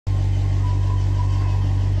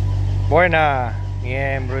Buenas,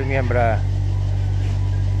 miembro y miembra.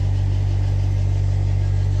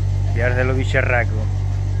 Viar de los bicharracos.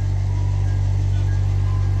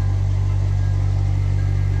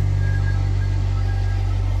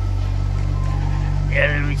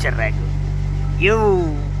 Viar de los bicharracos. Yo,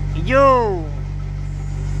 y yo.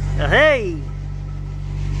 Hey.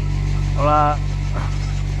 Hola.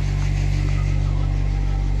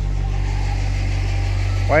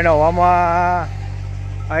 Bueno, vamos a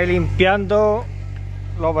ir limpiando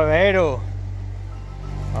los bebederos.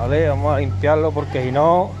 Vale, vamos a limpiarlo porque si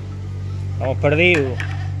no estamos perdidos.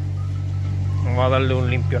 Vamos a darle un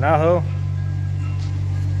limpionazo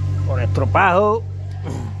con estropajo,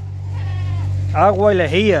 agua y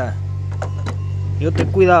lejía. Yo ten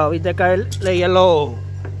cuidado, viste caer lejía en los ojos.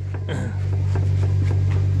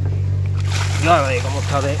 Ya veis cómo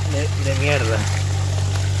está de mierda.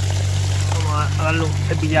 Vamos a darle un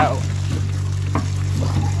cepillado.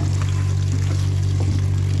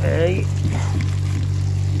 Hey.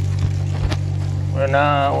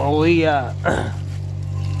 Buenos días.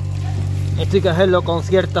 Esto hay que hacerlo con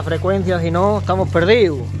cierta frecuencia, si no estamos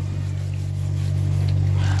perdidos.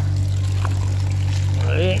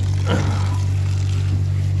 Ahí.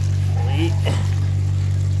 Ahí.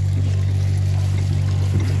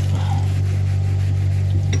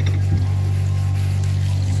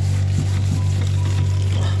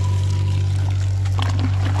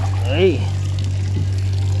 Ahí.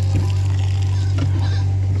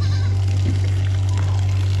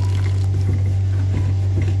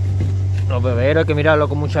 Los bebederos hay que mirarlo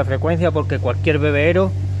con mucha frecuencia porque cualquier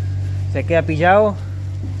bebedero se queda pillado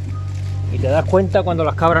y te das cuenta cuando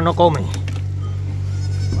las cabras no comen.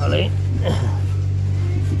 ¿Vale?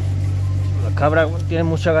 Las cabras tienen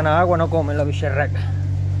mucha ganas de agua, no comen la bicharraca.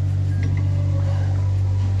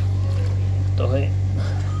 Entonces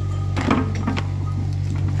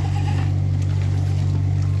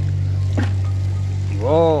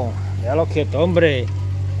oh, déjalos quietos, hombre.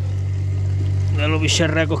 Deja los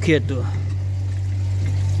bicharracos quietos.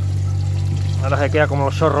 Ahora se queda como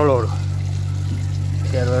los zorros loros.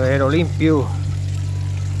 El bebedero limpio.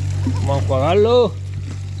 Vamos a enjuagarlo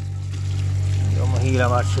y vamos a ir a la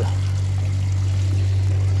marcha.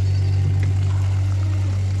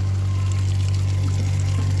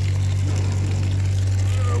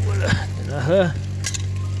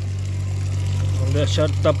 ¿Dónde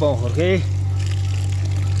echar tapón, Jorge?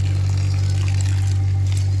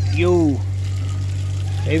 Yo,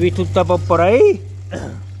 ¿he visto un tapón por ahí?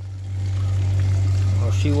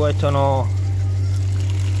 No sigo esto, no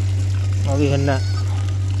dije nada.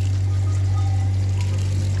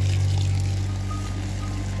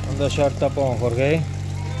 ¿Dónde echar tapón, Jorge?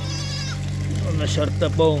 ¿Dónde echar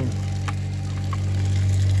tapón?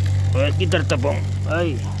 Voy a quitar el tapón.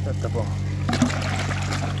 Ahí está el tapón.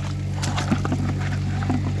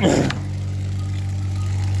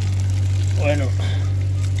 Bueno,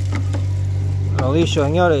 lo dicho,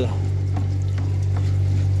 señores,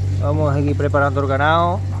 vamos a seguir preparando el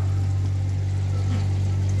ganado,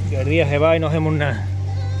 que el día se va y no hacemos nada.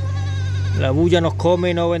 La bulla nos come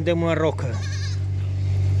y no vendemos una rosca.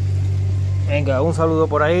 Venga, un saludo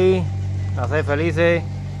por ahí, a ser felices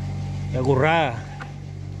y a currar.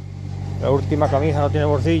 La última camisa no tiene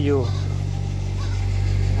bolsillo.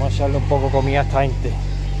 Vamos a echarle un poco de comida a esta gente.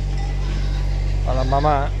 A las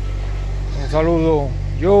mamás, un saludo.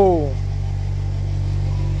 Yo.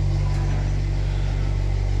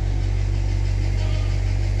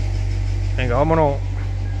 Venga, vámonos.